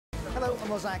Hello,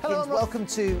 I'm Oz Atkins. Welcome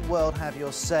to World Have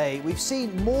Your Say. We've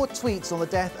seen more tweets on the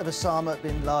death of Osama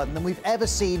bin Laden than we've ever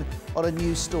seen on a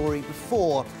news story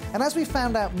before. And as we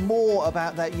found out more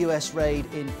about that US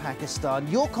raid in Pakistan,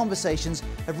 your conversations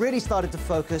have really started to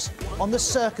focus on the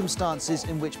circumstances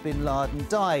in which bin Laden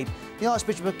died. The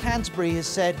Archbishop of Canterbury has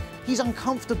said he's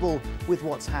uncomfortable with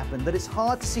what's happened, that it's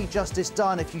hard to see justice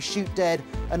done if you shoot dead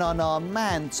an unarmed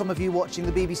man. Some of you watching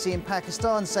the BBC in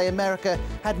Pakistan say America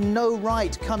had no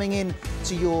right coming in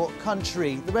to your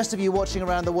country. The rest of you watching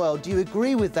around the world, do you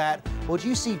agree with that, or do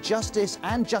you see justice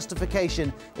and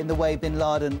justification in the way bin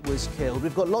Laden was killed?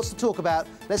 We've got lots to talk about.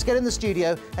 Let's get in the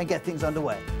studio and get things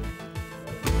underway.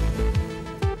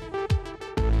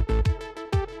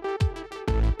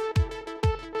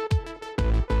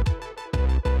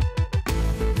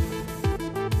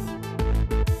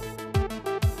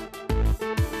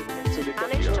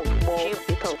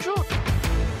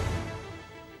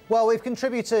 Well, we've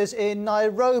contributors in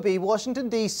Nairobi, Washington,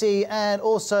 D.C. and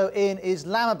also in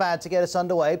Islamabad to get us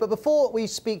underway. But before we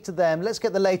speak to them, let's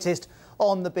get the latest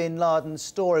on the bin Laden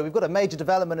story. We've got a major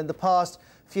development in the past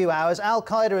few hours.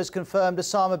 Al-Qaeda has confirmed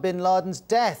Osama bin Laden's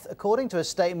death, according to a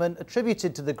statement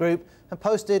attributed to the group and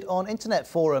posted on internet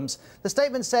forums. The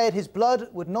statement said his blood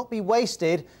would not be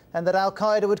wasted and that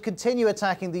Al-Qaeda would continue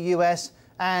attacking the US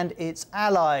and its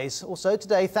allies. Also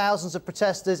today, thousands of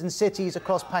protesters in cities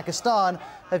across Pakistan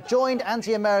have joined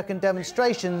anti-American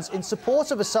demonstrations in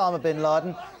support of Osama bin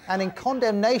Laden and in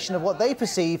condemnation of what they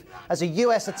perceive as a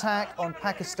US attack on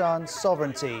Pakistan's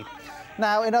sovereignty.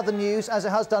 Now, in other news, as it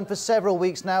has done for several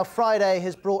weeks now, Friday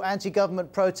has brought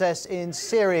anti-government protests in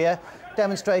Syria.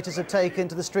 Demonstrators have taken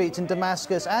to the streets in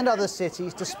Damascus and other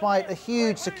cities despite a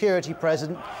huge security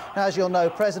presence. Now, as you'll know,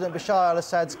 President Bashar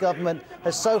al-Assad's government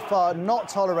has so far not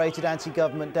tolerated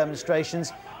anti-government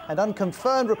demonstrations, and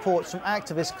unconfirmed reports from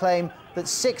activists claim that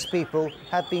 6 people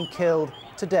have been killed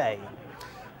today.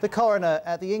 The coroner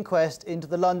at the inquest into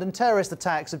the London terrorist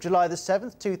attacks of July the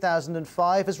 7th,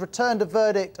 2005 has returned a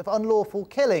verdict of unlawful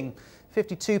killing.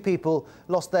 52 people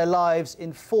lost their lives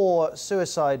in 4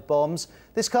 suicide bombs.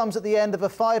 This comes at the end of a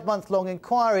 5-month-long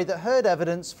inquiry that heard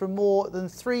evidence from more than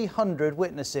 300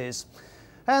 witnesses.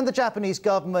 And the Japanese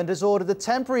government has ordered the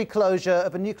temporary closure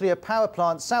of a nuclear power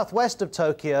plant southwest of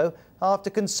Tokyo after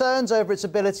concerns over its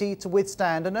ability to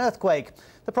withstand an earthquake.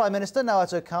 The Prime Minister,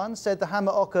 Naoto Kan, said the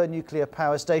Hamaoka nuclear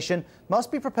power station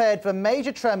must be prepared for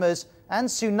major tremors and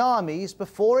tsunamis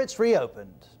before it's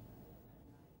reopened.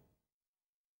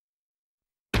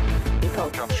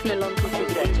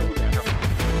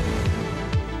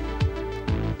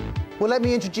 Well, let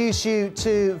me introduce you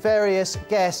to various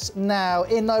guests now.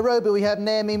 In Nairobi, we have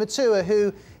Naomi Matua,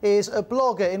 who is a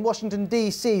blogger. In Washington,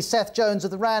 D.C., Seth Jones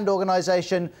of the RAND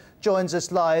organisation joins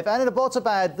us live. And in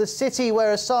Abbottabad, the city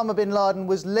where Osama bin Laden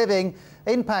was living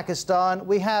in Pakistan,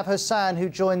 we have Hassan, who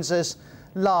joins us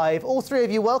live. All 3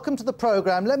 of you, welcome to the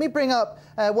programme. Let me bring up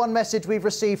one message we've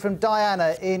received from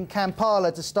Diana in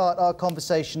Kampala to start our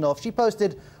conversation off. She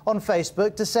posted on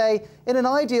Facebook to say, in an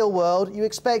ideal world, you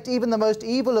expect even the most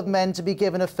evil of men to be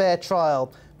given a fair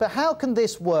trial. But how can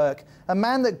this work? A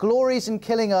man that glories in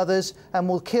killing others and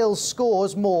will kill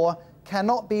scores more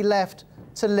cannot be left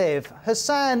to live.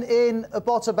 Hassan in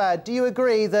Abbottabad, do you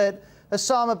agree that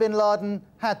Osama bin Laden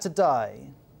had to die?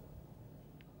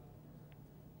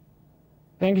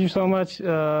 Thank you so much.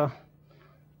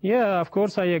 Yeah, of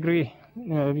course I agree,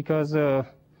 because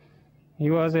he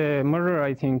was a murderer,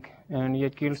 I think, and he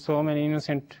had killed so many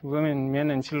innocent women,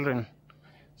 men and children.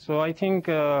 So I think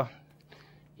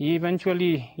he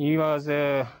was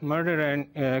murdered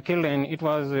and killed, and it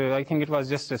was, I think it was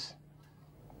justice.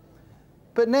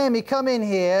 But Naomi, come in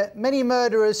here. Many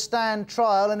murderers stand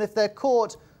trial, and if they're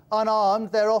caught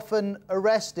unarmed, they're often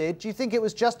arrested. Do you think it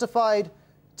was justified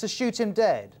to shoot him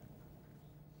dead?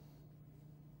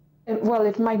 Well,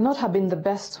 it might not have been the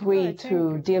best way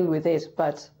to deal with it,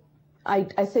 but I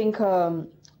think the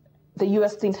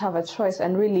U.S. didn't have a choice.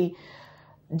 And really,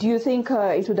 do you think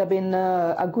it would have been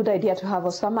a good idea to have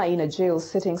Osama in a jail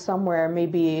sitting somewhere,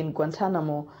 maybe in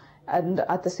Guantanamo? And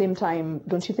at the same time,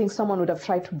 don't you think someone would have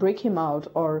tried to break him out?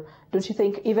 Or don't you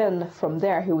think even from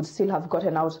there he would still have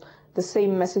gotten out the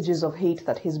same messages of hate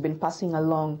that he's been passing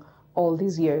along all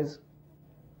these years?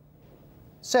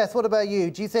 Seth, what about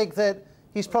you? Do you think that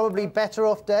he's probably better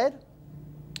off dead?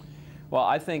 Well,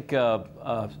 I think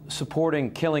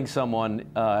supporting killing someone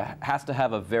has to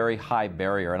have a very high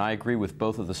barrier, and I agree with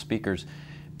both of the speakers.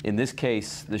 In this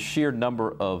case, the sheer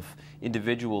number of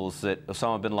individuals that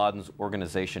Osama bin Laden's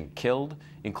organization killed,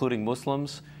 including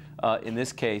Muslims, in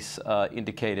this case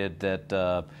indicated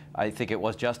that I think it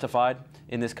was justified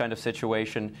in this kind of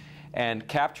situation. And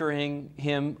capturing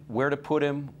him, where to put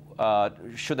him,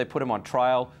 Should they put him on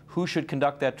trial? Who should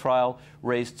conduct that trial?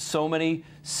 Raised so many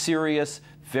serious,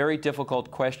 very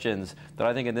difficult questions that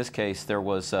I think in this case there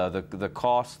was the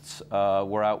costs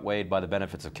were outweighed by the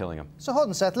benefits of killing him. So hold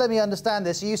on, Seth, let me understand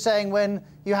this. Are you saying when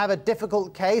you have a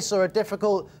difficult case or a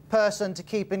difficult person to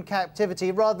keep in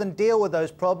captivity, rather than deal with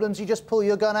those problems, you just pull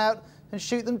your gun out and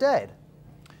shoot them dead?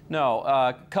 No,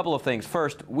 a couple of things.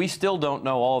 First, we still don't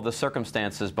know all of the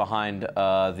circumstances behind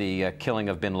the killing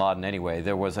of bin Laden anyway.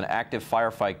 There was an active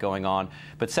firefight going on.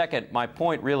 But second, my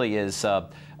point really is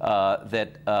that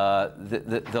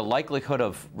the likelihood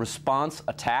of response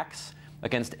attacks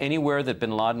against anywhere that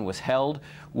bin Laden was held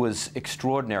was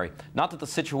extraordinary. Not that the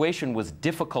situation was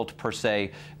difficult per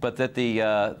se, but that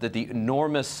the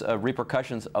enormous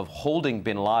repercussions of holding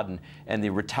bin Laden and the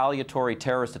retaliatory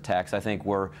terrorist attacks, I think,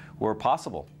 were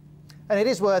possible. And it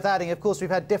is worth adding, of course, we've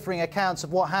had differing accounts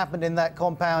of what happened in that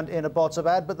compound in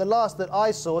Abbottabad, but the last that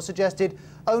I saw suggested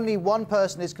only one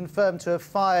person is confirmed to have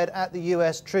fired at the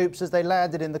US troops as they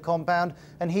landed in the compound,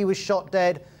 and he was shot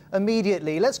dead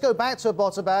immediately. Let's go back to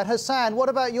Abbottabad. Hassan, what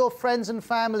about your friends and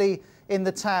family in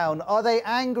the town? Are they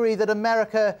angry that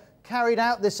America carried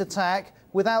out this attack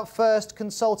without first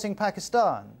consulting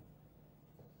Pakistan?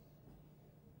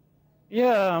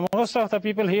 Yeah, most of the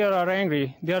people here are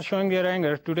angry. They are showing their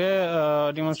anger.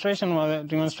 Today,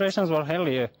 demonstrations were held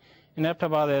here in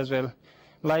Abbottabad as well,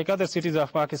 like other cities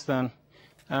of Pakistan.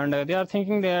 And they are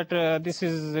thinking that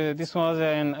this was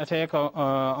an attack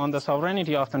on the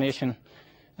sovereignty of the nation.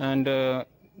 And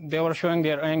they were showing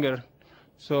their anger.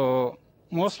 So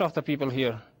most of the people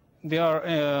here,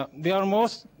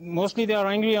 mostly they are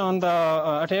angry on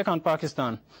the attack on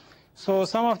Pakistan. So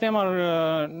some of them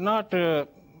are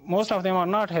most of them are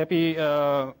not happy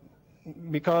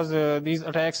because these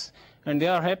attacks, and they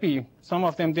are happy. Some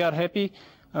of them, they are happy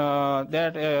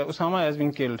that Osama has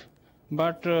been killed.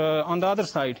 But on the other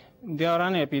side, they are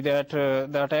unhappy that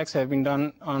the attacks have been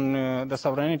done on the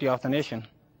sovereignty of the nation.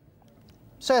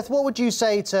 Seth, what would you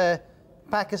say to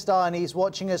Pakistanis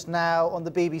watching us now on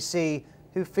the BBC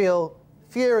who feel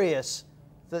furious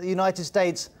that the United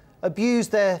States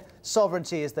abused their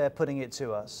sovereignty, as they're putting it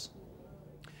to us?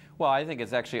 Well, I think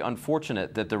it's actually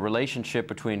unfortunate that the relationship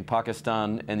between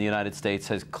Pakistan and the United States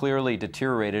has clearly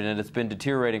deteriorated, and it's been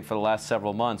deteriorating for the last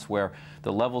several months, where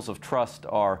the levels of trust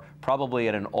are probably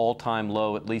at an all-time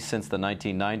low, at least since the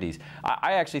 1990s.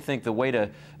 I actually think the way to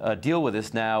deal with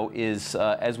this now is,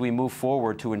 as we move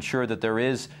forward, to ensure that there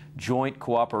is joint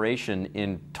cooperation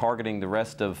in targeting the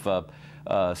rest of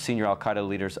senior al-Qaeda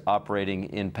leaders operating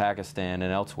in Pakistan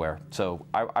and elsewhere. So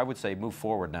I would say move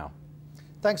forward now.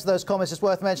 Thanks for those comments. It's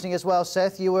worth mentioning as well,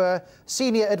 Seth, you were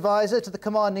senior advisor to the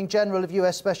Commanding General of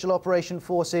US Special Operation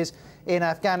Forces in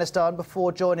Afghanistan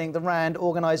before joining the RAND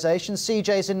organisation.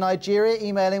 CJ's in Nigeria,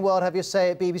 emailing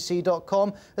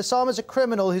worldhaveyourSay@bbc.com. Osama's a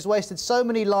criminal who's wasted so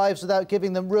many lives without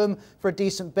giving them room for a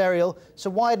decent burial.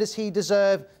 So why does he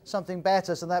deserve something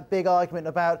better? So that big argument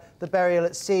about the burial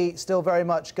at sea still very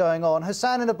much going on.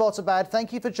 Hassan in Abbottabad,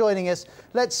 thank you for joining us.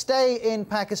 Let's stay in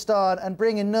Pakistan and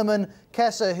bring in Numan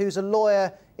Kessa, who's a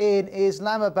lawyer in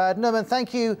Islamabad. Numan,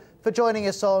 thank you for joining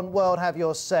us on World Have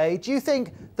Your Say. Do you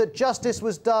think that justice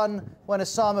was done when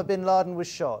Osama bin Laden was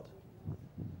shot?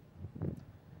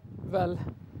 Well,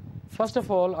 first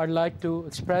of all, I'd like to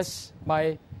express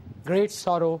my great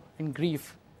sorrow and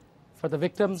grief for the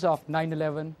victims of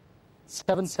 9/11,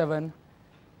 7/7,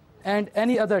 and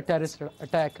any other terrorist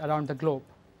attack around the globe,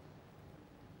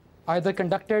 either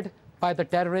conducted by the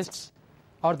terrorists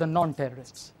or the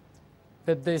non-terrorists,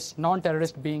 with this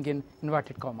non-terrorist being in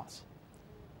inverted commas.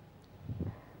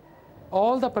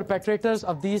 All the perpetrators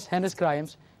of these heinous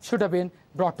crimes should have been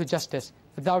brought to justice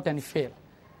without any fail.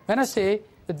 When I say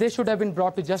that they should have been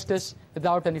brought to justice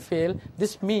without any fail,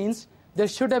 this means there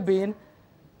should have been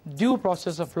due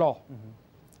process of law.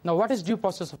 Now, what is due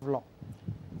process of law?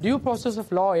 Due process of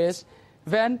law is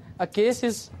when a case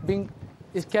is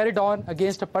carried on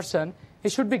against a person, he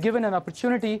should be given an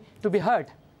opportunity to be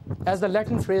heard. As the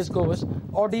Latin phrase goes,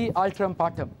 audi alteram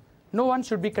partem. No one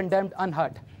should be condemned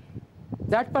unheard.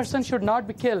 That person should not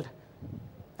be killed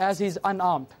as he is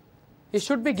unarmed. He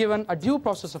should be given a due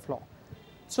process of law.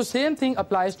 So same thing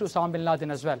applies to Osama bin Laden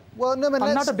as well. Well, Numan,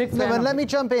 I'm not a big fan. Let me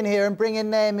jump in here and bring in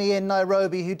Naomi in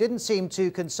Nairobi, who didn't seem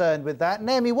too concerned with that.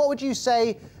 Naomi, what would you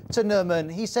say to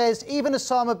Numan? He says even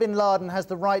Osama bin Laden has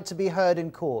the right to be heard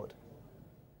in court.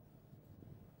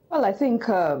 Well, I think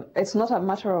it's not a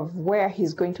matter of where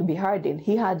he's going to be heard in.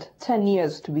 He had 10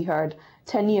 years to be heard,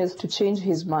 10 years to change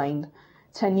his mind,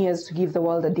 10 years to give the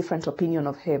world a different opinion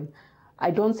of him. I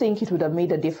don't think it would have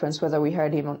made a difference whether we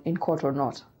heard him in court or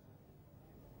not.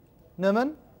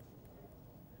 Numan?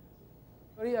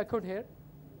 Sorry, I could hear.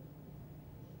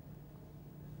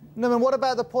 Nouman, what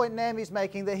about the point Naomi's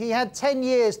making that he had 10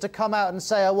 years to come out and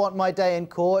say, I want my day in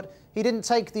court? He didn't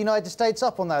take the United States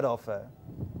up on that offer.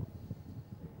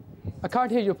 I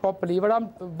can't hear you properly, but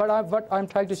what I'm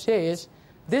trying to say is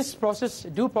this process,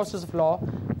 due process of law,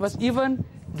 was even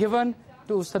given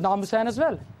to Saddam Hussein as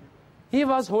well. He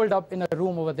was holed up in a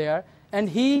room over there, and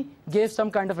he gave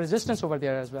some kind of resistance over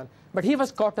there as well. But he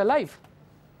was caught alive,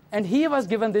 and he was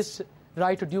given this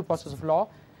right to due process of law.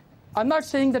 I'm not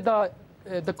saying that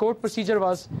the court procedure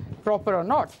was proper or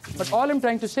not, but all I'm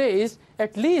trying to say is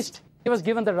at least he was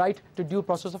given the right to due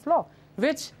process of law,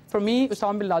 which, for me,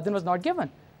 Osama bin Laden was not given.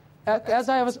 As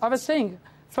I was saying,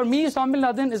 for me, Osama bin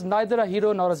Laden is neither a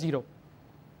hero nor a zero.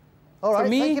 All right,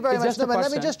 thank you very much.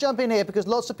 Let me just jump in here because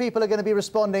lots of people are going to be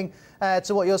responding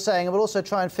to what you're saying, and we'll also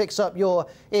try and fix up your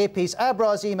earpiece.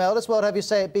 Abraz emailed us, well, have you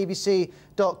say at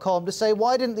bbc.com, to say,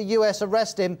 why didn't the US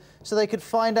arrest him so they could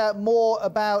find out more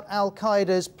about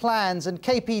Al-Qaeda's plans? And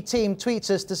KP Team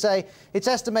tweets us to say, it's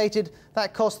estimated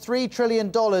that cost $3 trillion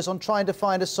on trying to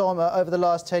find Osama over the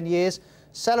last 10 years.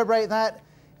 Celebrate that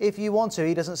if you want to.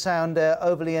 He doesn't sound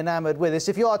overly enamoured with us.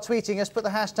 If you are tweeting us, put the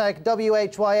hashtag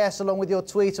WHYS along with your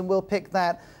tweet and we'll pick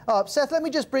that up. Seth, let me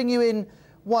just bring you in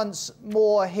once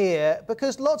more here,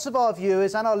 because lots of our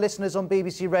viewers and our listeners on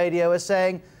BBC Radio are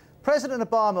saying President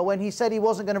Obama, when he said he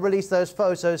wasn't going to release those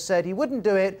photos, said he wouldn't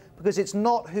do it because it's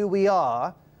not who we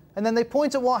are. And then they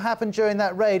point at what happened during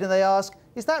that raid and they ask,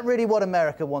 is that really what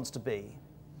America wants to be?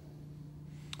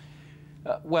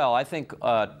 Well, I think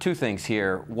two things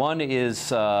here. One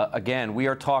is, again, we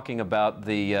are talking about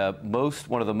the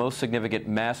one of the most significant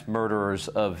mass murderers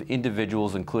of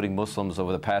individuals, including Muslims,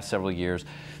 over the past several years.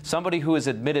 Somebody who has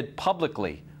admitted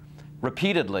publicly,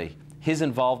 repeatedly, his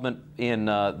involvement in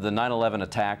the 9/11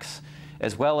 attacks,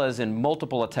 as well as in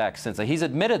multiple attacks since. He's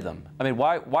admitted them. I mean,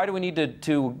 why do we need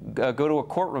to go to a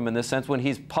courtroom in this sense when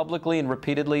he's publicly and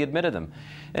repeatedly admitted them?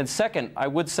 And second, I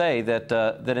would say that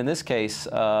that in this case,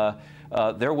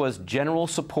 there was general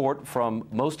support from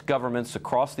most governments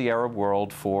across the Arab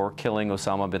world for killing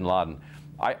Osama bin Laden.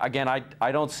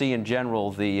 I don't see in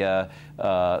general the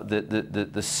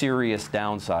serious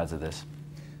downsides of this.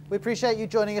 We appreciate you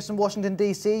joining us in Washington,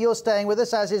 D.C. You're staying with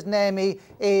us, as is Naomi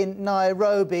in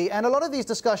Nairobi. And a lot of these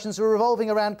discussions are revolving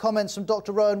around comments from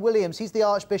Dr. Rowan Williams. He's the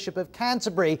Archbishop of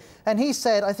Canterbury. And he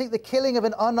said, I think the killing of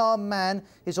an unarmed man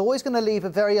is always going to leave a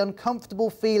very uncomfortable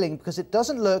feeling because it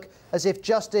doesn't look as if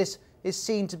justice is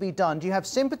seen to be done. Do you have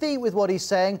sympathy with what he's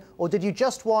saying, or did you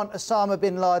just want Osama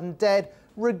bin Laden dead,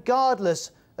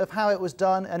 regardless of how it was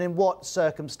done and in what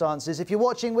circumstances? If you're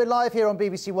watching, we're live here on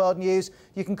BBC World News.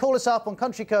 You can call us up on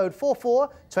country code 44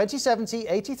 2070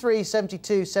 83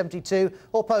 72 72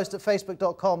 or post at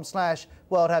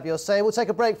facebook.com/World Have Your Say. We'll take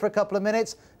a break for a couple of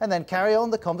minutes and then carry on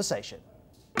the conversation.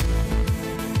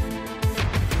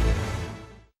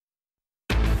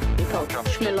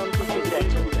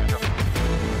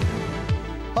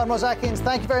 I'm Ros Atkins.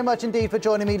 Thank you very much indeed for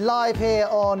joining me live here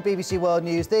on BBC World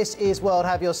News. This is World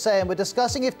Have Your Say, and we're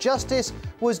discussing if justice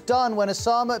was done when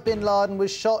Osama bin Laden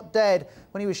was shot dead,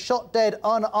 when he was shot dead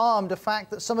unarmed, a fact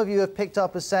that some of you have picked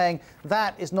up as saying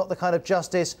that is not the kind of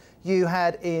justice you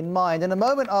had in mind. In a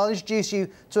moment, I'll introduce you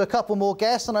to a couple more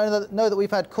guests, and I know that we've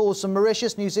had calls from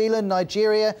Mauritius, New Zealand,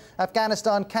 Nigeria,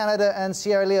 Afghanistan, Canada and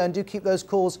Sierra Leone. Do keep those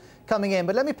calls coming in.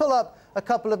 But let me pull up a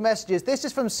couple of messages. This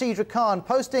is from Cedra Khan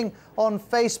posting on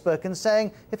Facebook and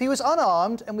saying, if he was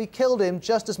unarmed and we killed him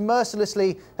just as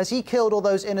mercilessly as he killed all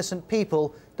those innocent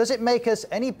people, does it make us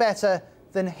any better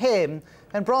than him?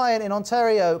 And Brian in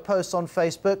Ontario posts on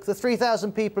Facebook, the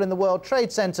 3,000 people in the World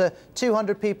Trade Center,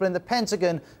 200 people in the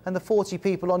Pentagon, and the 40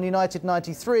 people on United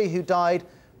 93 who died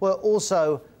were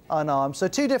also unarmed. So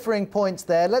two differing points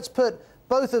there. Let's put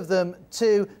both of them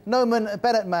to Nouman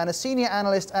Benetman, a senior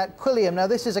analyst at Quilliam. Now,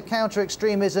 this is a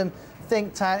counter-extremism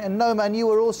think tank. And Nouman, you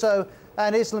were also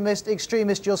an Islamist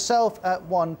extremist yourself at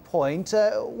one point.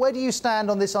 Where do you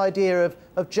stand on this idea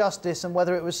of justice and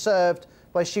whether it was served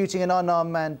by shooting an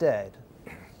unarmed man dead?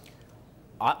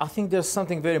 I think there's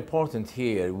something very important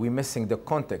here. We're missing the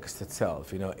context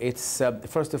itself. You know, it's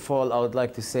first of all, I would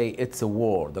like to say it's a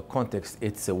war. The context,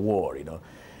 it's a war. You know,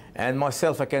 and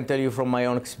myself, I can tell you from my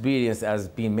own experience, as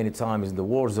being many times in the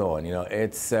war zone. You know,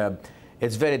 it's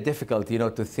very difficult. You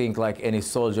know, to think like any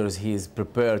soldiers he's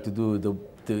prepared to do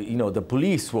the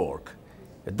police work.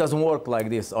 It doesn't work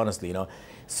like this, honestly. You know,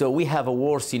 so we have a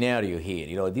war scenario here.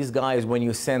 You know, these guys, when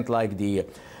you send like the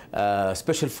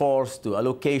special force to a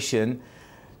location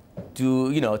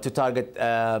to target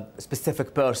a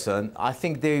specific person. I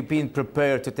think they've been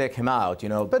prepared to take him out,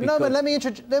 But Noman, let me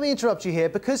interrupt you here,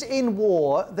 because in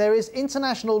war there is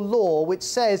international law which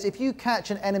says if you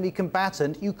catch an enemy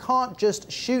combatant, you can't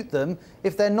just shoot them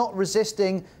if they're not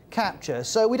resisting capture.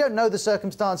 So we don't know the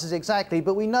circumstances exactly,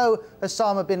 but we know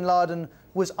Osama bin Laden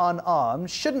was unarmed.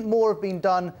 Shouldn't more have been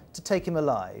done to take him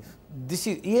alive?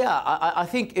 I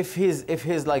think if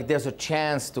he's like, there's a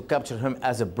chance to capture him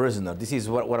as a prisoner. This is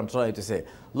what I'm trying to say.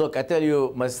 Look, I tell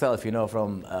you myself,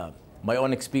 from my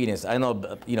own experience. I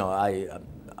know,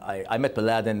 I met bin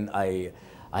Laden. I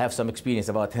have some experience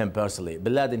about him personally.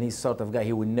 Bin Laden, he's sort of guy,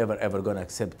 he would never ever gonna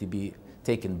accept to be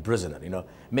taken prisoner.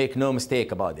 Make no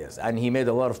mistake about this. And he made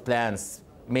a lot of plans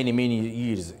many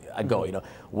years ago.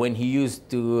 When he used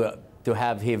to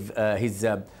have his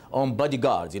own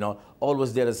bodyguards.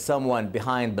 Always there is someone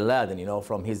behind bin Laden,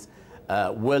 from his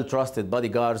well-trusted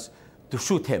bodyguards to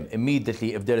shoot him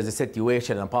immediately if there is a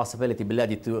situation and possibility bin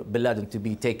Laden to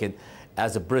be taken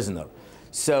as a prisoner.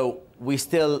 So we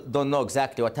still don't know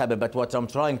exactly what happened, but what I'm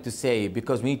trying to say,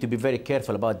 because we need to be very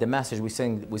careful about the message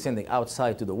we're sending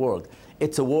outside to the world.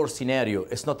 It's a war scenario.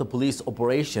 It's not a police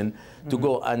operation to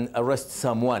go and arrest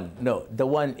someone. No, the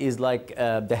one is like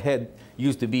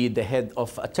used to be the head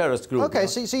of a terrorist group. Okay,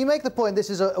 so you make the point this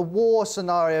is a war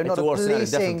scenario, not a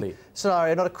policing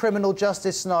scenario, not a criminal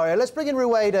justice scenario. Let's bring in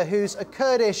Ruwaida, who's a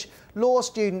Kurdish law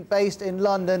student based in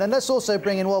London. And let's also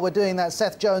bring in, while we're doing that,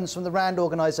 Seth Jones from the RAND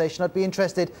organisation. I'd be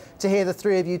interested to hear the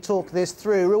three of you talk this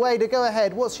through. Ruwaida, go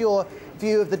ahead. What's your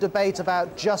view of the debate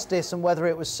about justice and whether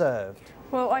it was served?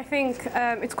 Well, I think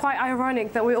it's quite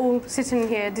ironic that we're all sitting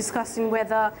here discussing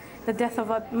whether the death of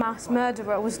a mass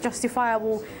murderer was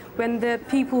justifiable when the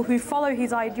people who follow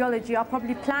his ideology are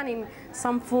probably planning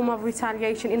some form of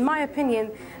retaliation. In my opinion,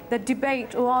 the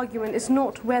debate or argument is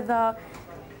not whether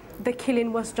the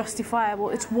killing was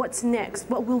justifiable, it's what's next,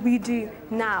 what will we do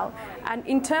now? And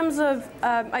in terms of,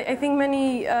 I think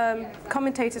many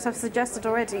commentators have suggested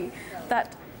already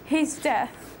that his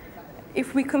death,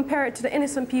 if we compare it to the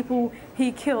innocent people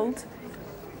he killed,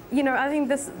 I think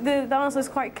the answer is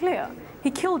quite clear. He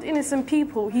killed innocent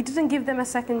people. He didn't give them a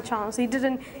second chance. He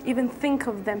didn't even think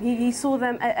of them. He saw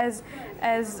them as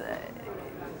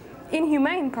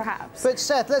inhumane, perhaps. But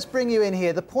Seth, let's bring you in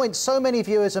here. The point so many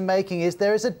viewers are making is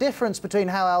there is a difference between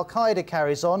how Al-Qaeda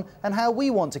carries on and how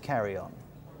we want to carry on.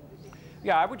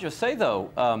 Yeah, I would just say, though,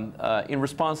 in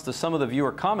response to some of the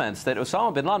viewer comments, that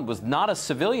Osama bin Laden was not a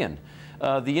civilian.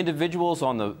 The individuals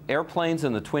on the airplanes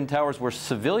and the Twin Towers were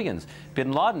civilians.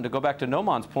 Bin Laden, to go back to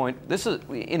Noman's point, this is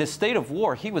in a state of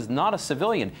war. He was not a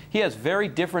civilian. He has very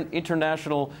different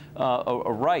international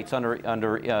rights under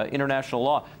international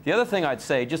law. The other thing I'd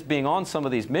say, just being on some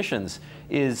of these missions,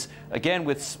 is again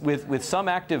with some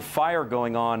active fire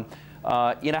going on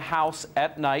in a house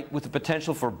at night with the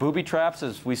potential for booby traps,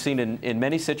 as we've seen in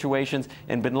many situations,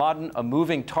 and bin Laden, a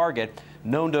moving target,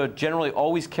 known to generally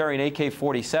always carry an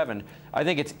AK-47. I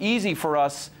think it's easy for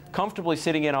us, comfortably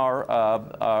sitting in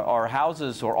our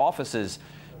houses or offices,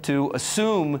 to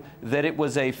assume that it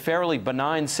was a fairly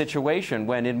benign situation,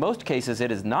 when in most cases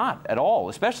it is not at all,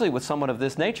 especially with someone of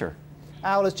this nature.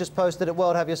 Owl has just posted at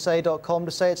worldhaveyoursay.com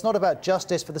to say it's not about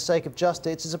justice for the sake of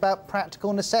justice, it's about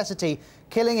practical necessity.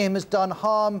 Killing him has done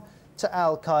harm to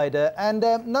Al-Qaeda. And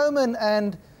Noman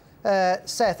and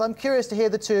Seth, I'm curious to hear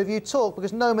the two of you talk,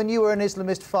 because Noman, you were an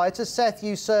Islamist fighter. Seth,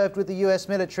 you served with the US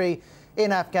military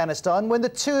in Afghanistan. When the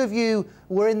two of you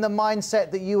were in the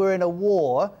mindset that you were in a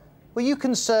war, were you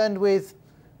concerned with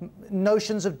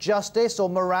notions of justice or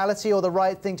morality or the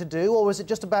right thing to do, or was it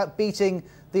just about beating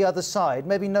the other side?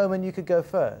 Maybe, Noman, you could go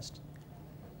first.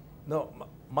 No,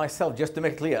 myself, just to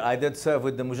make clear, I did serve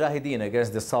with the Mujahideen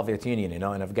against the Soviet Union, in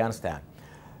Afghanistan.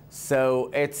 So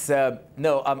it's,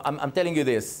 no, I'm telling you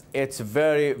this, it's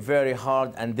very, very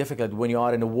hard and difficult when you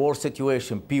are in a war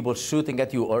situation, people shooting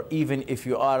at you, or even if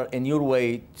you are in your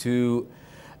way to,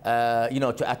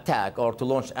 to attack or to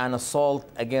launch an assault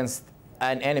against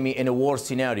an enemy in a war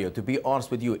scenario. To be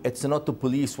honest with you, it's not the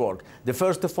police work.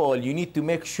 First of all, you need to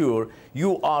make sure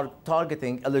you are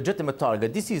targeting a legitimate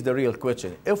target. This is the real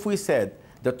question. If we said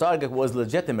the target was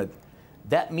legitimate,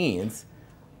 that means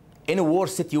in a war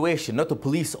situation, not a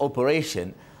police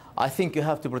operation, I think you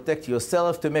have to protect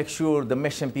yourself to make sure the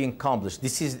mission being accomplished.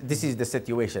 This is the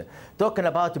situation. Talking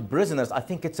about prisoners, I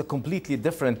think it's a completely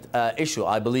different issue,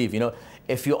 I believe.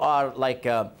 If you are like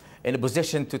in a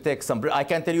position to take some. I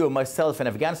can tell you myself in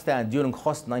Afghanistan during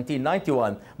Host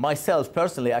 1991, myself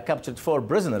personally, I captured 4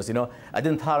 prisoners. I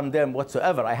didn't harm them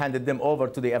whatsoever. I handed them over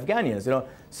to the Afghans.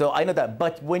 So I know that.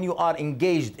 But when you are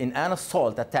engaged in an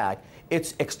assault attack,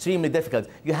 it's extremely difficult.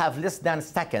 You have less than a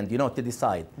second, to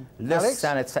decide. Less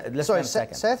than a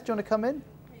second. Seth, do you want to come in?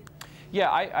 Yeah,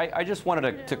 I just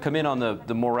wanted to come in on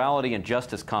the morality and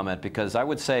justice comment, because I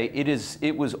would say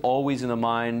it was always in the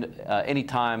mind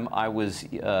anytime I was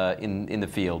in the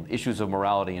field, issues of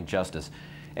morality and justice.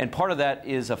 And part of that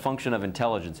is a function of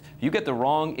intelligence. You get the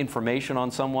wrong information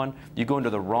on someone, you go into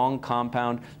the wrong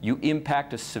compound, you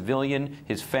impact a civilian,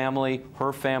 his family,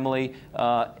 her family,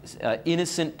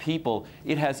 innocent people.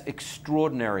 It has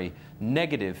extraordinary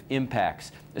negative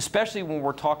impacts, especially when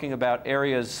we're talking about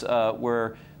areas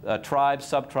where tribes,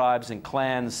 sub-tribes, and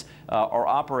clans are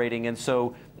operating. And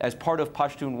so as part of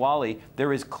Pashtunwali,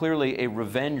 there is clearly a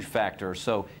revenge factor.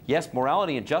 So yes,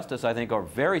 morality and justice, I think, are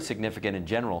very significant in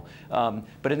general.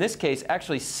 But in this case,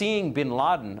 actually seeing bin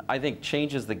Laden, I think,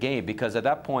 changes the game, because at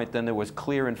that point, then there was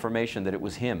clear information that it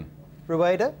was him.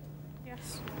 Ruwaida?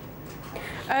 Yes.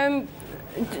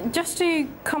 Just to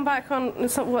come back on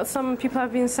what some people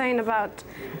have been saying about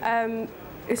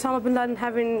Osama bin Laden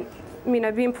having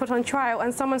being put on trial,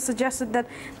 and someone suggested that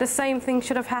the same thing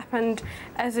should have happened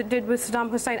as it did with Saddam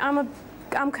Hussein.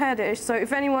 I'm Kurdish, so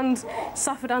if anyone's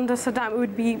suffered under Saddam, it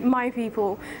would be my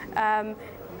people.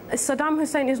 Saddam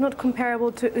Hussein is not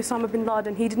comparable to Osama bin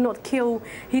Laden. He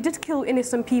did kill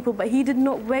innocent people, but he did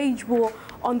not wage war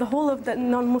on the whole of the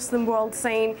non-Muslim world,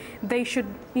 saying they should,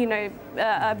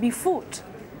 be fought.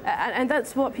 And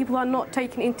that's what people are not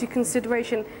taking into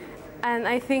consideration. And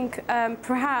I think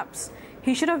perhaps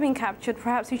he should have been captured,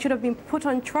 perhaps he should have been put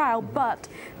on trial, but,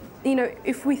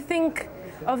 if we think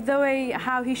of the way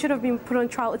how he should have been put on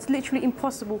trial, it's literally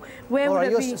impossible. Where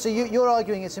would it be? So you're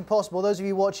arguing it's impossible. Those of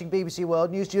you watching BBC World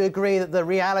News, do you agree that the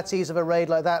realities of a raid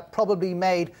like that probably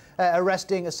made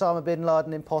arresting Osama bin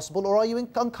Laden impossible, or are you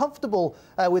uncomfortable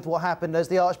with what happened, as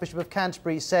the Archbishop of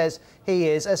Canterbury says he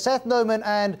is? Seth, Noman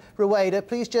and Ruwaida,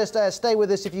 please just stay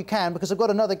with us if you can, because I've got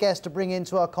another guest to bring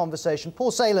into our conversation. Paul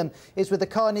Salem is with the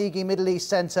Carnegie Middle East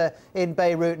Centre in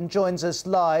Beirut and joins us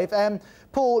live.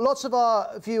 Paul, lots of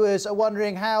our viewers are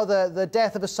wondering how the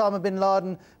death of Osama bin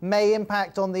Laden may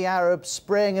impact on the Arab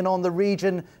Spring and on the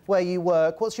region where you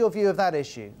work. What's your view of that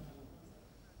issue?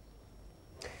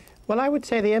 Well, I would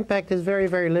say the impact is very,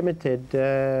 very limited.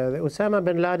 Osama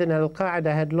bin Laden and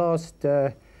Al-Qaeda had lost,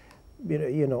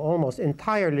 almost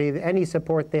entirely any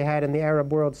support they had in the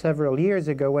Arab world several years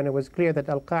ago, when it was clear that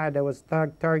Al-Qaeda was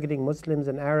targeting Muslims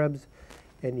and Arabs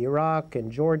in Iraq, in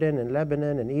Jordan, in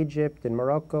Lebanon, in Egypt, in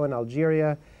Morocco, in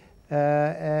Algeria.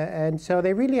 And so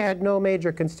they really had no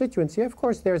major constituency. Of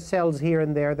course, there are cells here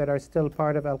and there that are still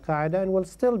part of Al-Qaeda and will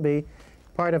still be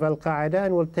part of Al-Qaeda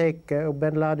and will take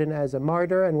bin Laden as a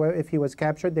martyr, and if he was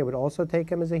captured, they would also take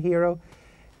him as a hero.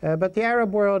 But the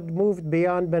Arab world moved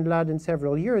beyond bin Laden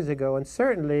several years ago, and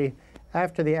certainly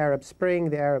after the Arab Spring,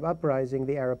 the Arab uprising,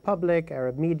 the Arab public,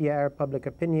 Arab media, Arab public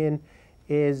opinion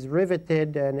is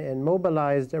riveted and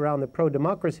mobilized around the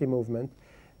pro-democracy movement,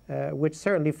 which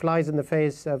certainly flies in the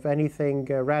face of anything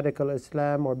radical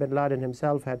Islam or bin Laden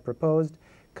himself had proposed.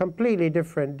 Completely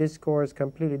different discourse,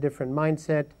 completely different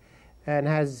mindset, and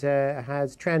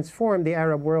has transformed the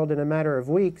Arab world in a matter of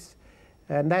weeks.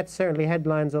 And that's certainly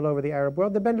headlines all over the Arab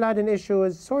world. The bin Laden issue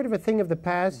is sort of a thing of the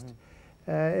past.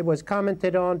 It was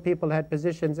commented on. People had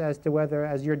positions as to whether,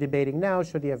 as you're debating now,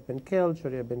 should he have been killed,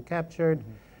 should he have been captured.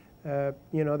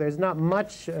 There's not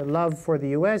much love for the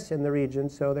U.S. in the region,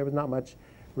 so there was not much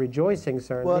rejoicing,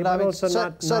 certainly, but also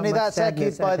certainly that's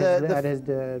echoed by at his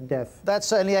death. That's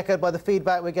certainly echoed by the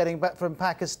feedback we're getting back from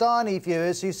Pakistani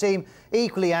viewers, who seem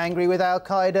equally angry with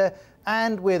Al-Qaeda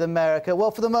and with America. Well,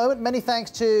 for the moment, many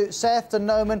thanks to Seth and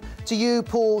Noman, to you,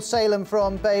 Paul Salem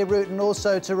from Beirut, and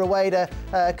also to Ruwaida,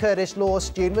 Kurdish law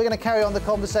student. We're going to carry on the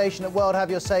conversation at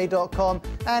worldhaveyoursay.com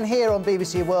and here on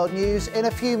BBC World News in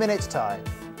a few minutes' time.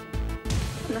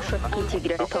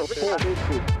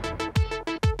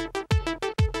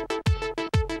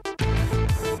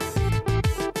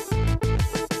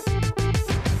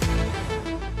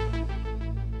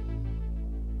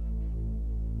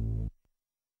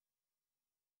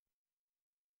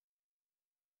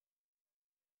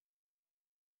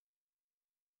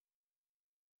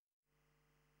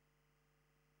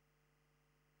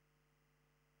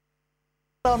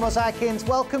 I'm Ross Atkins.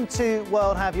 Welcome to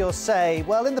World Have Your Say.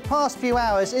 Well, in the past few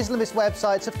hours, Islamist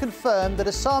websites have confirmed that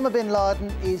Osama bin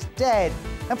Laden is dead.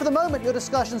 And for the moment, your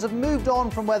discussions have moved on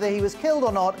from whether he was killed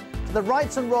or not to the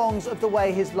rights and wrongs of the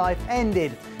way his life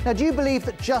ended. Now, do you believe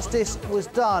that justice was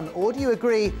done, or do you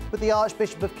agree with the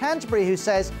Archbishop of Canterbury, who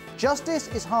says justice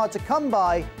is hard to come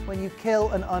by when you kill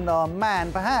an unarmed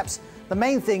man? Perhaps the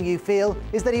main thing you feel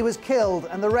is that he was killed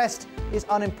and the rest is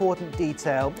unimportant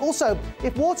detail. Also,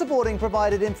 if waterboarding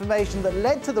provided information that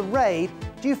led to the raid,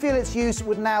 do you feel its use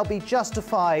would now be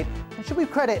justified? And should we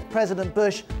credit President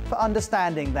Bush for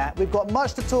understanding that? We've got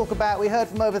much to talk about. We heard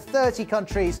from over 30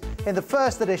 countries in the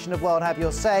first edition of World Have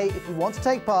Your Say. If you want to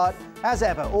take part, as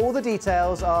ever, all the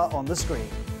details are on the screen.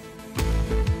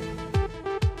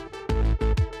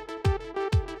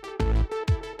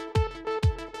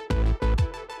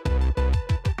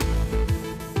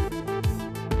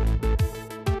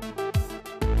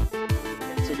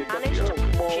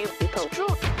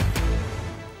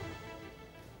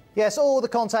 Yes, all the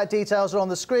contact details are on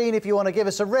the screen. If you want to give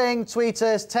us a ring, tweet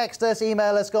us, text us,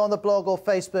 email us, go on the blog or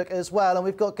Facebook as well. And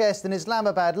we've got guests in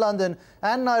Islamabad, London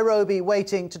and Nairobi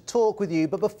waiting to talk with you.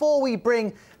 But before we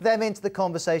bring them into the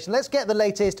conversation, let's get the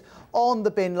latest on the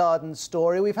bin Laden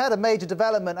story. We've had a major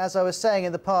development, as I was saying,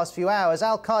 in the past few hours.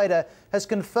 Al-Qaeda has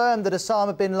confirmed that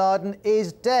Osama bin Laden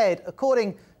is dead,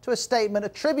 according to a statement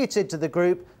attributed to the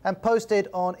group and posted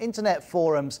on internet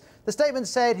forums. The statement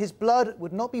said his blood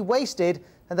would not be wasted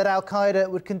and that Al-Qaeda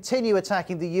would continue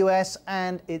attacking the US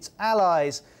and its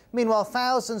allies. Meanwhile,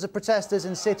 thousands of protesters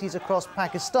in cities across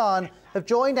Pakistan have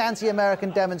joined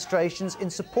anti-American demonstrations in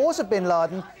support of bin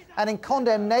Laden and in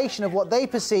condemnation of what they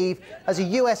perceive as a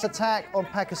US attack on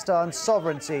Pakistan's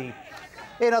sovereignty.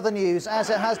 In other news, as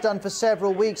it has done for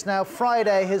several weeks now,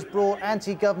 Friday has brought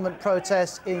anti-government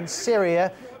protests in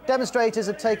Syria. Demonstrators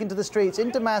have taken to the streets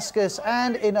in Damascus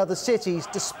and in other cities,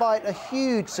 despite a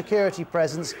huge security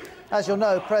presence. As you'll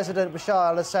know, President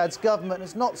Bashar al-Assad's government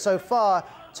has not so far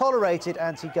tolerated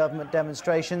anti-government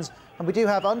demonstrations, and we do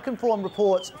have unconfirmed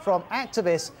reports from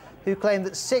activists who claim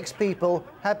that 6 people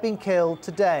have been killed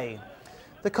today.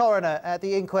 The coroner at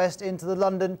the inquest into the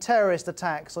London terrorist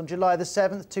attacks on July the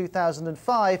 7th,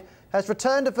 2005, has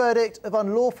returned a verdict of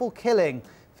unlawful killing.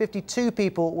 52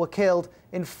 people were killed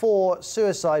in 4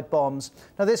 suicide bombs.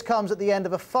 Now, this comes at the end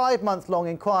of a 5-month-long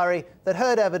inquiry that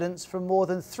heard evidence from more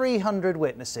than 300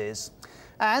 witnesses.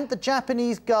 And the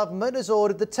Japanese government has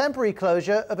ordered the temporary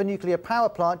closure of a nuclear power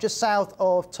plant just south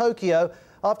of Tokyo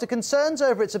after concerns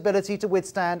over its ability to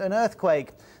withstand an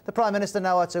earthquake. The Prime Minister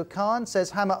Naoto Kan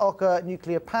says Hamaoka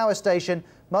nuclear power station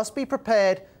must be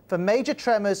prepared for major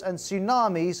tremors and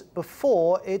tsunamis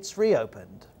before it's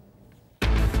reopened.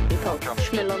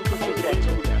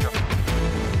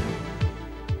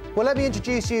 Well, let me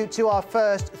introduce you to our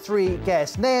first 3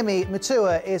 guests. Naomi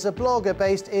Mutua is a blogger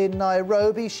based in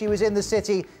Nairobi. She was in the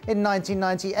city in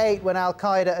 1998 when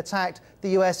Al-Qaeda attacked the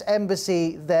US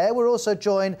embassy there. We're also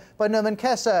joined by Noman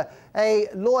Kessa, a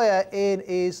lawyer in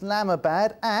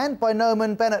Islamabad, and by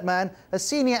Noman Bennettman, a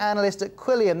senior analyst at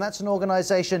Quilliam. That's an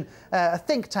organisation, a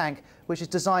think tank, which is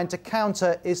designed to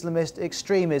counter Islamist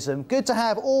extremism. Good to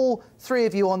have all 3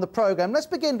 of you on the programme. Let's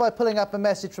begin by pulling up a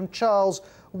message from Charles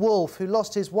Wolfe, who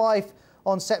lost his wife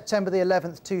on September the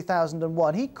 11th,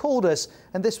 2001. He called us,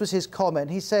 and this was his comment.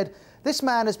 He said, "This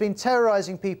man has been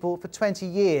terrorising people for 20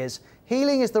 years.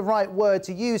 Healing is the right word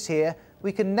to use here.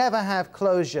 We can never have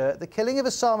closure. The killing of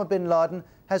Osama bin Laden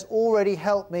has already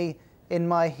helped me in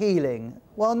my healing."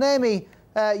 Well, Naomi,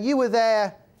 you were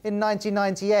there in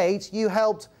 1998. You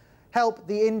helped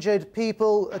the injured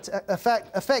people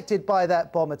affected by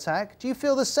that bomb attack. Do you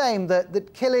feel the same,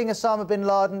 that killing Osama bin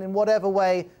Laden in whatever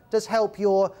way does help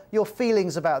your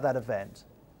feelings about that event?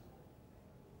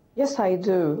 Yes, I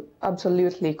do,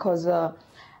 absolutely, because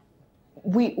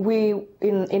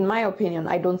in my opinion,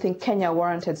 I don't think Kenya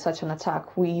warranted such an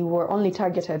attack. We were only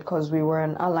targeted because we were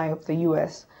an ally of the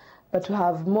US. But to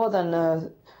have more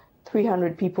than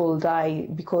 300 people die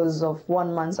because of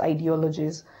one man's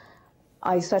ideologies,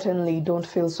 I certainly don't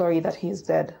feel sorry that he's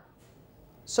dead.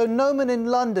 So, Noman in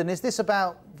London, is this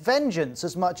about vengeance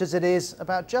as much as it is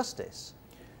about justice?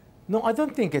 No, I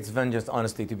don't think it's vengeance,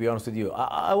 honestly, to be honest with you.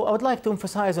 I would like to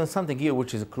emphasize on something here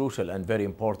which is crucial and very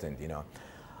important, you know.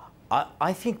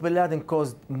 I think bin Laden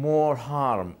caused more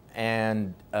harm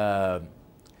and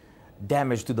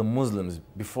damage to the Muslims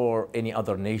before any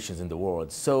other nations in the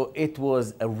world. So it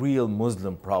was a real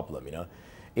Muslim problem, you know.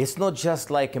 It's not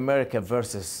just like America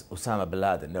versus Osama bin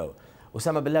Laden, no.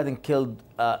 Osama bin Laden killed,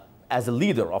 as a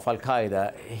leader of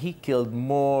Al-Qaeda, he killed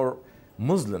more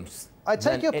Muslims. I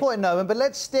take your point, Noman, but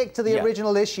let's stick to the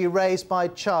original issue raised by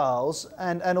Charles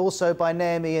and also by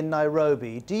Naomi in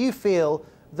Nairobi. Do you feel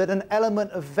that an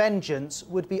element of vengeance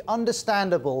would be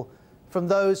understandable from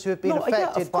those who have been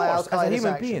affected by Al-Qaeda's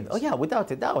actions? Oh yeah,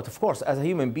 without a doubt, of course. As a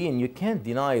human being, you can't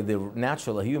deny the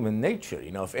natural human nature.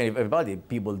 You know, if everybody,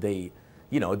 people, they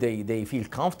feel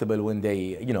comfortable when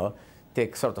they,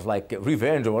 take sort of like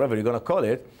revenge or whatever you're going to call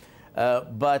it.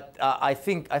 But I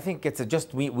think it's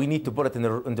just we need to put it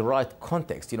in the right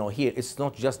context. You know, here it's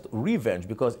not just revenge,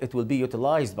 because it will be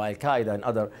utilized by Al-Qaeda and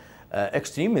other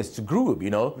extremist group,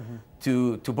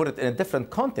 to put it in a different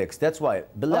context. That's why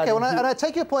Bin Laden... Okay, and I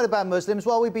take your point about Muslims.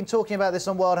 Well, we've been talking about this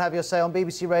on World Have Your Say on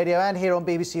BBC Radio and here on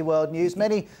BBC World News.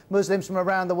 Many Muslims from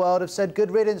around the world have said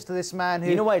good riddance to this man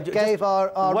who gave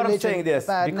our religion a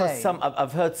bad name.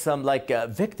 I've heard some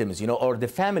victims, or the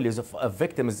families of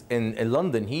victims in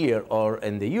London here or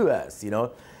in the US,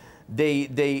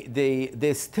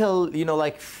 they still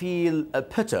feel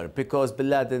bitter because Bin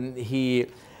Laden, he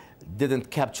didn't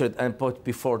capture it and put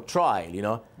before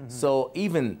trial, So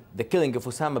even the killing of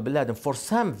Osama bin Laden, for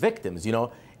some victims,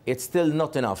 it's still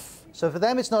not enough. So for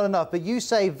them it's not enough, but you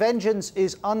say vengeance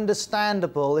is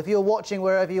understandable. If you're watching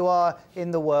wherever you are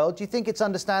in the world, do you think it's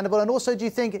understandable? And also, do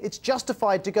you think it's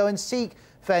justified to go and seek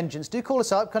vengeance? Do call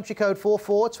us up, country code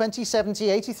 44 2070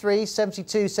 83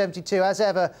 72 72. As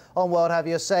ever on World Have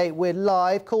Your Say, we're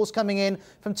live. Calls coming in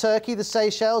from Turkey, the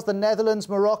Seychelles, the Netherlands,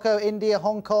 Morocco, India,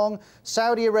 Hong Kong,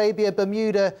 Saudi Arabia,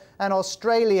 Bermuda and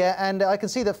Australia. And I can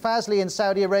see that Fazli in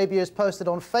Saudi Arabia has posted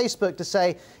on Facebook to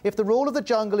say, if the rule of the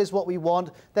jungle is what we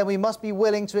want, then we must be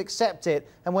willing to accept it.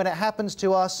 And when it happens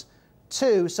to us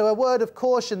too. So a word of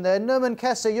caution there. Numan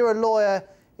Kessa, you're a lawyer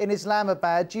in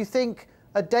Islamabad. Do you think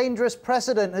a dangerous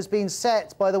precedent has been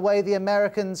set by the way the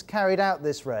Americans carried out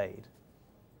this raid?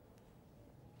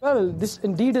 Well, this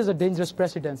indeed is a dangerous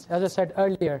precedent. As I said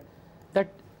earlier, that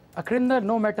a criminal,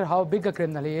 no matter how big a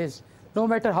criminal he is, no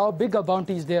matter how big a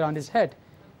bounty is there on his head,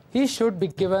 he should be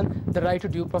given the right to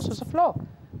due process of law.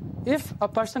 If a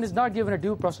person is not given a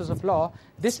due process of law,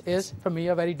 this is, for me,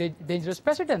 a very dangerous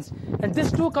precedent. And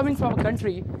this too coming from a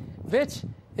country which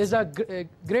is a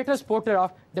greater supporter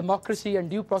of democracy and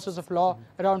due process of law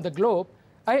around the globe.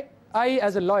 I,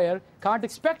 as a lawyer, can't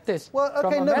expect this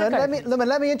from America.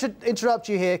 Let me interrupt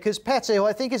you here, because Petter, who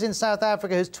I think is in South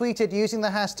Africa, has tweeted using the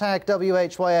hashtag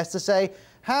WHYS to say,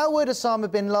 how would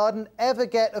Osama bin Laden ever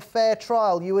get a fair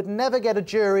trial? You would never get a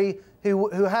jury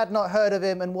who had not heard of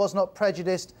him and was not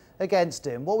prejudiced against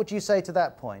him. What would you say to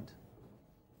that point?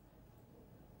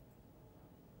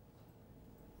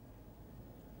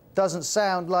 Doesn't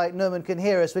sound like Numan can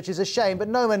hear us, which is a shame. But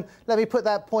Numan, let me put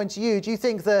that point to you. Do you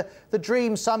think the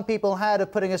dream some people had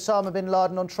of putting Osama bin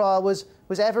Laden on trial was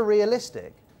ever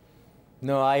realistic?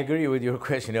 No, I agree with your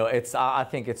question. I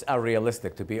think it's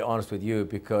unrealistic, to be honest with you,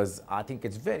 because I think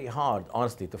it's very hard,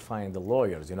 honestly, to find the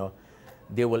lawyers.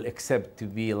 They will accept to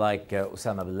be like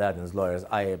Osama bin Laden's lawyers.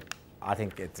 I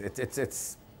think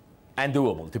it's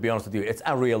undoable, to be honest with you. It's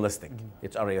unrealistic.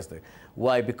 It's unrealistic.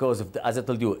 Why? Because of as I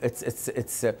told you,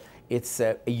 it's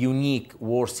a unique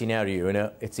war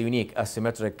scenario. It's a unique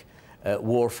asymmetric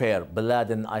warfare. Bin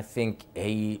Laden, I think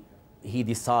he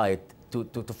decided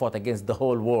to fight against the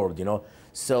whole world.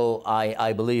 So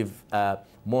I believe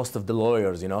most of the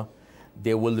lawyers,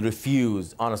 they will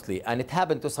refuse, honestly. And it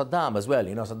happened to Saddam as well.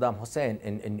 Saddam Hussein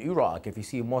in Iraq. If you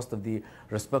see most of the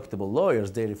respectable lawyers,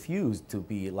 they refuse to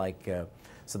be like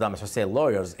Saddam Hussein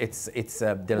lawyers. There's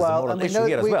a moral issue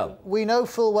here as well. We know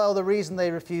full well the reason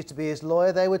they refused to be his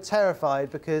lawyer. They were terrified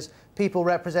because people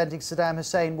representing Saddam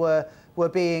Hussein were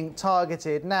being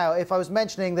targeted. Now, if I was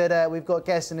mentioning that we've got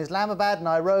guests in Islamabad,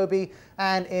 Nairobi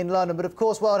and in London, but of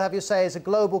course World Have Your Say is a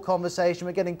global conversation.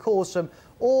 We're getting calls from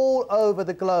all over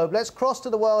the globe. Let's cross to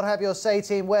the World Have Your Say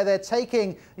team where they're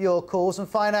taking your calls and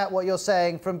find out what you're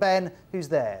saying from Ben, who's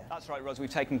there. That's right, Ros. We've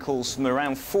taken calls from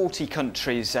around 40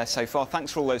 countries so far.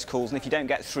 Thanks for all those calls. And if you don't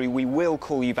get through, we will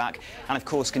call you back and, of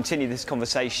course, continue this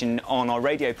conversation on our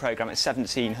radio programme at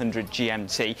 1700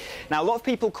 GMT. Now, a lot of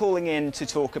people calling in to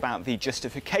talk about the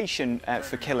justification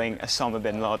for killing Osama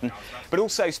bin Laden, but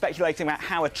also speculating about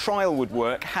how a trial would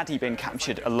work had he been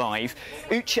captured alive.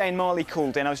 Uche in Mali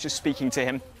called in. I was just speaking to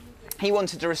him. He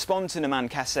wanted to respond to Numan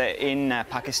Kessa in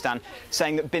Pakistan,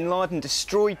 saying that bin Laden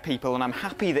destroyed people and I'm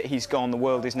happy that he's gone. The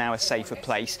world is now a safer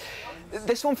place.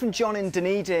 This one from John in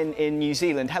Dunedin in New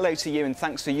Zealand. Hello to you and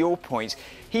thanks for your point.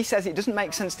 He says it doesn't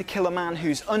make sense to kill a man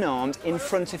who's unarmed in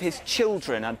front of his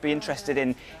children. I'd be interested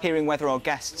in hearing whether our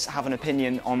guests have an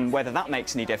opinion on whether that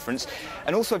makes any difference.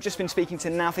 And also I've just been speaking to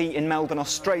Navi in Melbourne,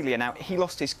 Australia. Now, he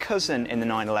lost his cousin in the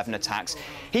 9/11 attacks.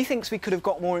 He thinks we could have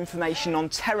got more information on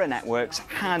terror networks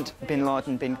had bin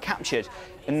Laden been captured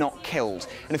and not killed?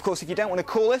 And of course, if you don't want to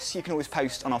call us, you can always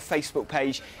post on our Facebook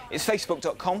page. It's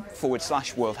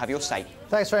facebook.com/World Have Your Say.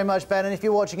 Thanks very much, Ben. And if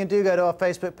you're watching and do go to our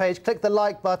Facebook page, click the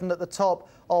like button at the top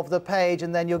of the page,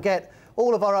 and then you'll get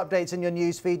all of our updates in your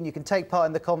news feed, and you can take part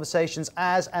in the conversations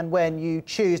as and when you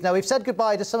choose. Now, we've said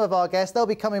goodbye to some of our guests. They'll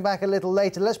be coming back a little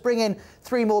later. Let's bring in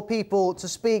 3 more people to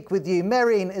speak with you.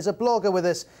 Mehreen is a blogger with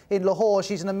us in Lahore.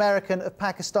 She's an American of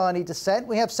Pakistani descent.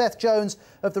 We have Seth Jones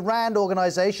of the RAND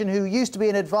organisation, who used to be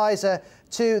an advisor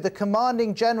to the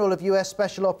Commanding General of US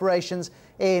Special Operations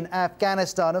in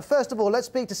Afghanistan. And first of all, let's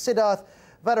speak to Siddharth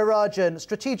Varadarajan,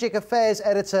 Strategic Affairs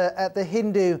Editor at The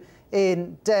Hindu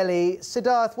in Delhi.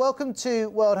 Siddharth, welcome to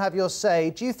World Have Your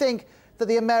Say. Do you think that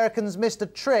the Americans missed a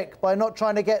trick by not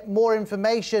trying to get more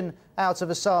information out of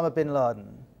Osama bin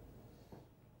Laden?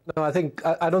 No, I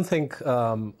don't think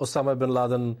Osama bin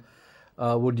Laden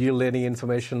would yield any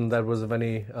information that was of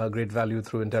any great value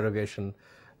through interrogation.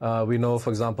 We know, for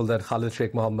example, that Khalid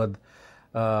Sheikh Mohammed,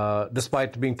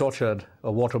 despite being tortured,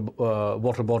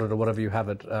 waterboarded or whatever you have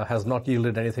it, has not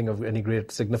yielded anything of any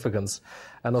great significance,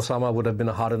 and Osama would have been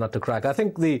a harder nut to crack. I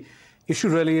think the issue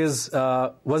really is,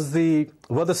 were the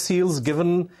SEALs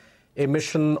given a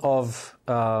mission of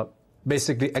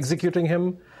basically executing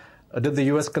him? Did the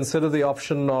US consider the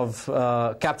option of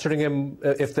capturing him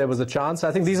if there was a chance?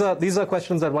 I think these are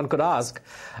questions that one could ask.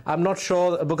 I'm not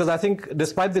sure, because I think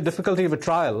despite the difficulty of a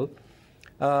trial,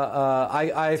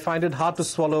 I find it hard to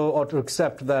swallow or to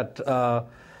accept that,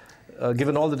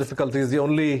 given all the difficulties, the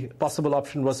only possible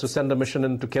option was to send a mission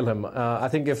in to kill him. I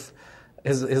think if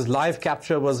his live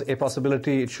capture was a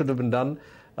possibility, it should have been done.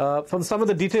 From some of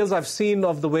the details I've seen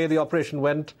of the way the operation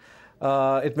went,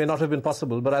 it may not have been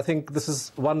possible. But I think this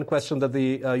is one question that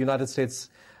the United States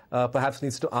perhaps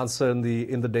needs to answer in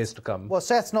the days to come. Well,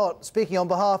 Seth's not speaking on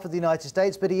behalf of the United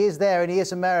States, but he is there and he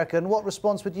is American. What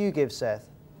response would you give, Seth?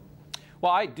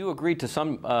 Well, I do agree to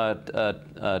some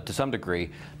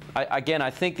degree. Again, I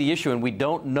think the issue, and we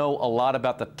don't know a lot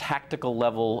about the tactical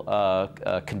level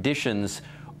conditions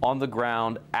on the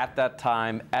ground at that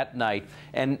time, at night.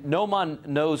 And no one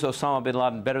knows Osama bin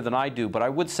Laden better than I do, but I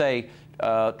would say,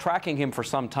 tracking him for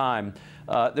some time,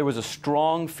 there was a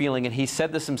strong feeling, and he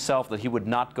said this himself, that he would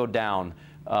not go down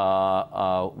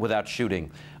without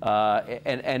shooting.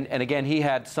 And again, he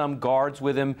had some guards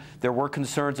with him. There were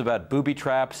concerns about booby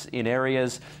traps in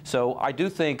areas. So I do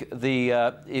think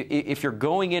if you're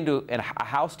going into a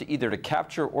house to either to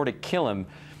capture or to kill him,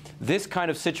 this kind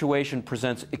of situation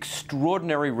presents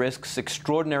extraordinary risks,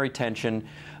 extraordinary tension,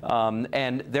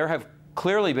 and there have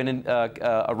clearly been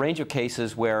a range of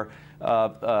cases where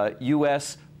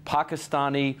U.S.,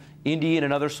 Pakistani, Indian,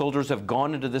 and other soldiers have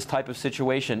gone into this type of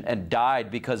situation and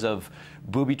died because of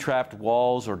booby-trapped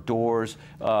walls or doors.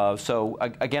 So,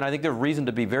 again, I think there's reason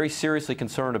to be very seriously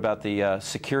concerned about the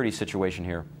security situation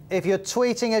here. If you're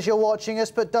tweeting as you're watching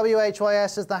us, put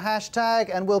WHYS as the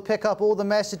hashtag, and we'll pick up all the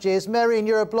messages. Mehreen,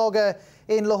 you're a blogger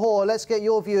in Lahore. Let's get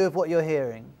your view of what you're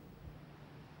hearing.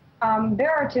 There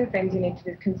are 2 things you need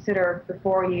to consider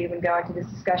before you even go into this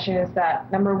discussion. Is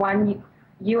that, number one,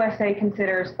 USA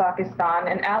considers Pakistan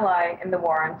an ally in the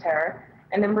war on terror.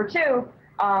 And number 2,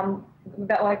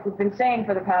 that, like we've been saying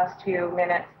for the past few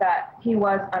minutes, that he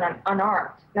was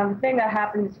unarmed. Now, the thing that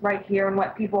happens right here, and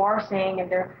what people are saying, and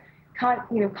they're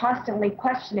constantly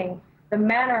questioning the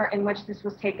manner in which this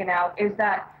was taken out, is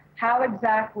that how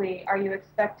exactly are you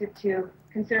expected to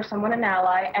consider someone an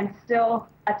ally and still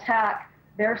attack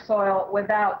their soil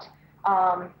without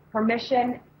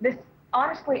permission? This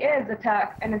honestly is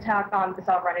an attack on the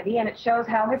sovereignty, and it shows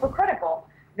how hypocritical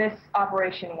this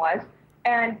operation was.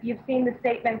 And you've seen the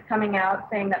statements coming out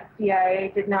saying that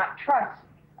CIA did not trust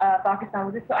Pakistan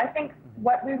with this. So I think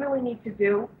what we really need to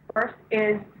do first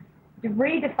is to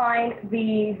redefine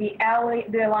the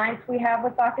alliance we have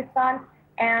with Pakistan,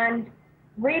 and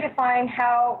redefine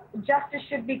how justice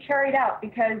should be carried out.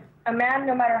 Because a man,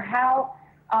 no matter how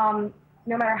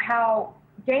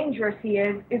dangerous he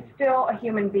is still a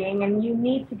human being, and you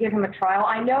need to give him a trial.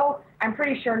 I'm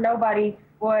pretty sure nobody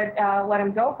would let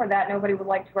him go for that. Nobody would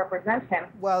like to represent him.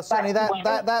 Well, certainly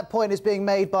that point is being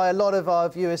made by a lot of our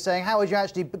viewers, saying, how would you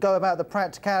actually go about the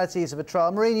practicalities of a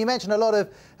trial? Mehreen, you mentioned a lot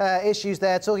of issues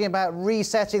there, talking about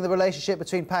resetting the relationship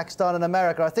between Pakistan and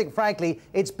America. I think, frankly,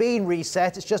 it's been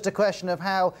reset. It's just a question of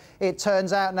how it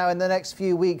turns out now in the next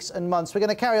few weeks and months. We're going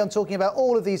to carry on talking about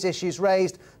all of these issues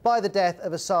raised by the death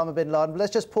of Osama bin Laden. But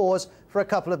let's just pause for a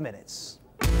couple of minutes.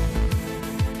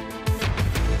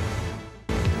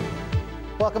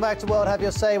 Welcome back to World Have Your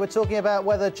Say. We're talking about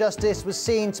whether justice was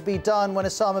seen to be done when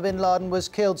Osama bin Laden was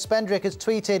killed. Spendrick has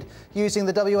tweeted using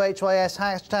the WHYS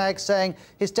hashtag saying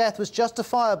his death was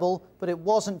justifiable, but it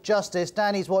wasn't justice.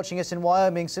 Danny's watching us in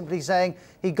Wyoming, simply saying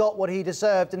he got what he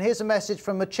deserved. And here's a message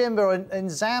from Machimba in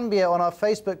Zambia on our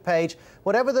Facebook page.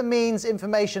 Whatever the means,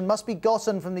 information must be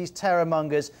gotten from these terror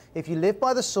mongers. If you live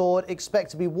by the sword,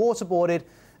 expect to be waterboarded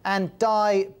and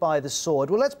die by the sword.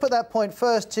 Well, let's put that point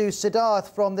first to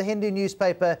Siddharth from the Hindu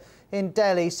newspaper in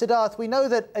Delhi. Siddharth, we know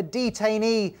that a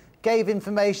detainee gave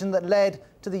information that led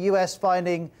to the US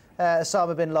finding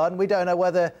Osama bin Laden. We don't know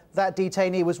whether that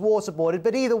detainee was waterboarded,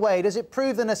 but either way, does it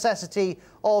prove the necessity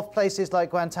of places like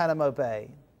Guantanamo Bay?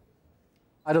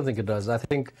 I don't think it does. I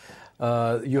think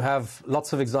you have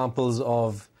lots of examples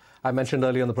of, I mentioned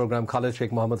earlier in the program, Khalid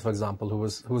Sheikh Mohammed, for example,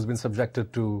 who's been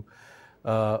subjected to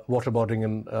waterboarding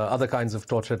and other kinds of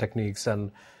torture techniques,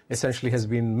 and essentially has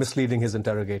been misleading his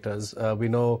interrogators. We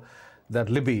know that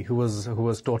Libby, who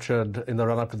was tortured in the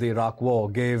run-up to the Iraq War,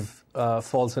 gave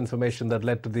false information that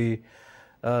led to the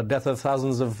death of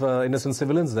thousands of innocent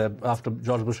civilians there after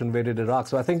George Bush invaded Iraq.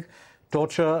 So I think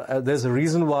torture, there's a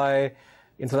reason why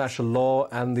international law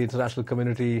and the international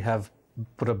community have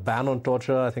put a ban on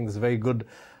torture. I think there's very good,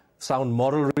 sound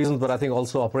moral reasons, but I think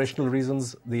also operational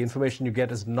reasons. The information you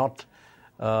get is not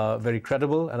very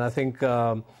credible, and I think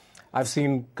I've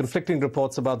seen conflicting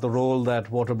reports about the role that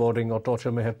waterboarding or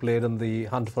torture may have played in the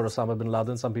hunt for Osama bin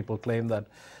Laden. Some people claim that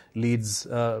leads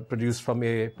produced from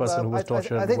a person who was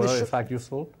tortured were in fact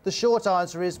useful. The short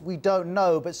answer is we don't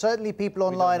know, but certainly people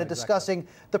online are discussing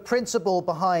the principle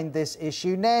behind this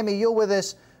issue. Naomi, you're with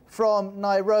us from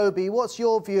Nairobi. What's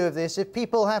your view of this? If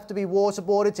people have to be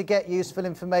waterboarded to get useful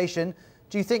information,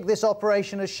 do you think this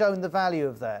operation has shown the value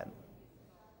of that?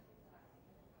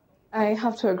 I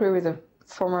have to agree with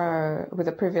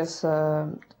the previous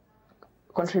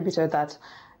contributor that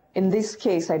in this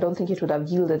case, I don't think it would have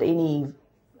yielded any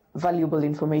valuable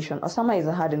information. Osama is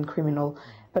a hardened criminal,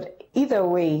 but either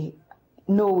way,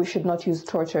 no, we should not use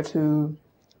torture to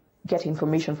get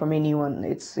information from anyone.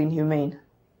 It's inhumane.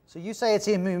 So you say it's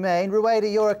inhumane.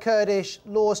 Ruwaida, you're a Kurdish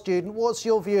law student. What's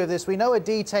your view of this? We know a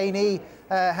detainee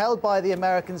held by the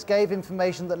Americans gave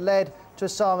information that led to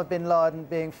Osama bin Laden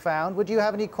being found. Would you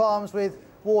have any qualms with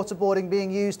waterboarding being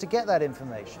used to get that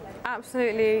information?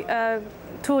 Absolutely.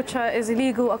 Torture is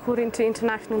illegal according to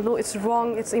international law. It's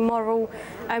wrong, it's immoral,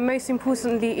 and most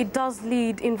importantly, it does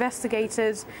lead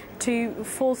investigators to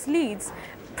false leads.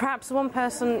 Perhaps one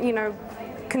person, you know,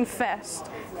 confessed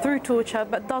through torture,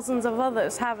 but dozens of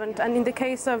others haven't. And in the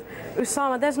case of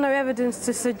Osama, there's no evidence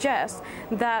to suggest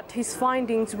that his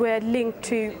findings were linked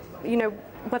to, you know,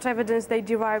 what evidence they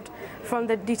derived from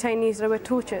the detainees that were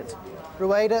tortured.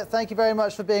 Ruwaida, thank you very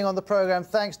much for being on the programme.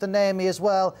 Thanks to Naomi as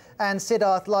well, and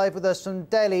Siddharth live with us from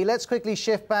Delhi. Let's quickly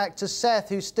shift back to Seth,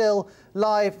 who's still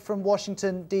live from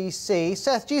Washington, D.C.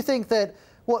 Seth, do you think that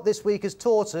what this week has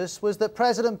taught us was that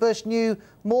President Bush knew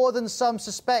more than some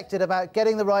suspected about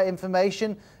getting the right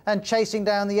information and chasing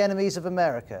down the enemies of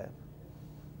America?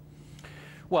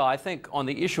 Well, I think on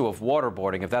the issue of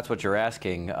waterboarding, if that's what you're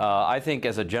asking, I think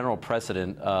as a general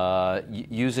precedent,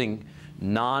 using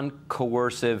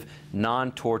non-coercive,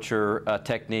 non-torture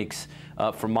techniques.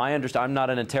 From my understanding, I'm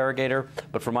not an interrogator,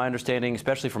 but from my understanding,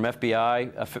 especially from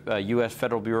FBI, U.S.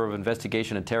 Federal Bureau of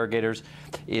Investigation interrogators,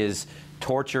 is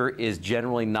torture is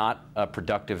generally not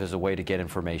productive as a way to get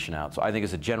information out. So I think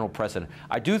it's a general precedent.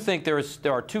 I do think there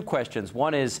are two questions.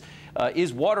 One is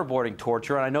waterboarding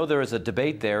torture? And I know there is a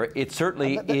debate there. It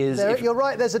certainly is. You're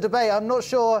right, there's a debate. I'm not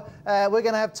sure we're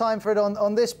going to have time for it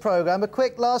on this program. A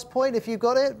quick last point, if you've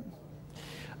got it.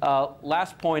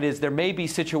 Last point is there may be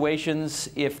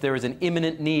situations if there is an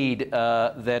imminent need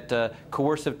that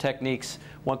coercive techniques,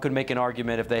 one could make an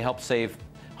argument if they help save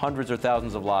hundreds or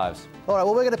thousands of lives. All right,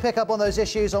 well, we're going to pick up on those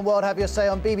issues on World Have Your Say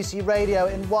on BBC Radio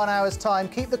in 1 hour's time.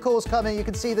 Keep the calls coming. You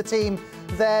can see the team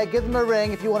there. Give them a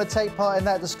ring if you want to take part in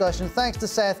that discussion. Thanks to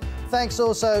Seth. Thanks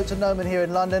also to Noman here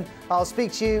in London. I'll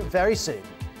speak to you very soon.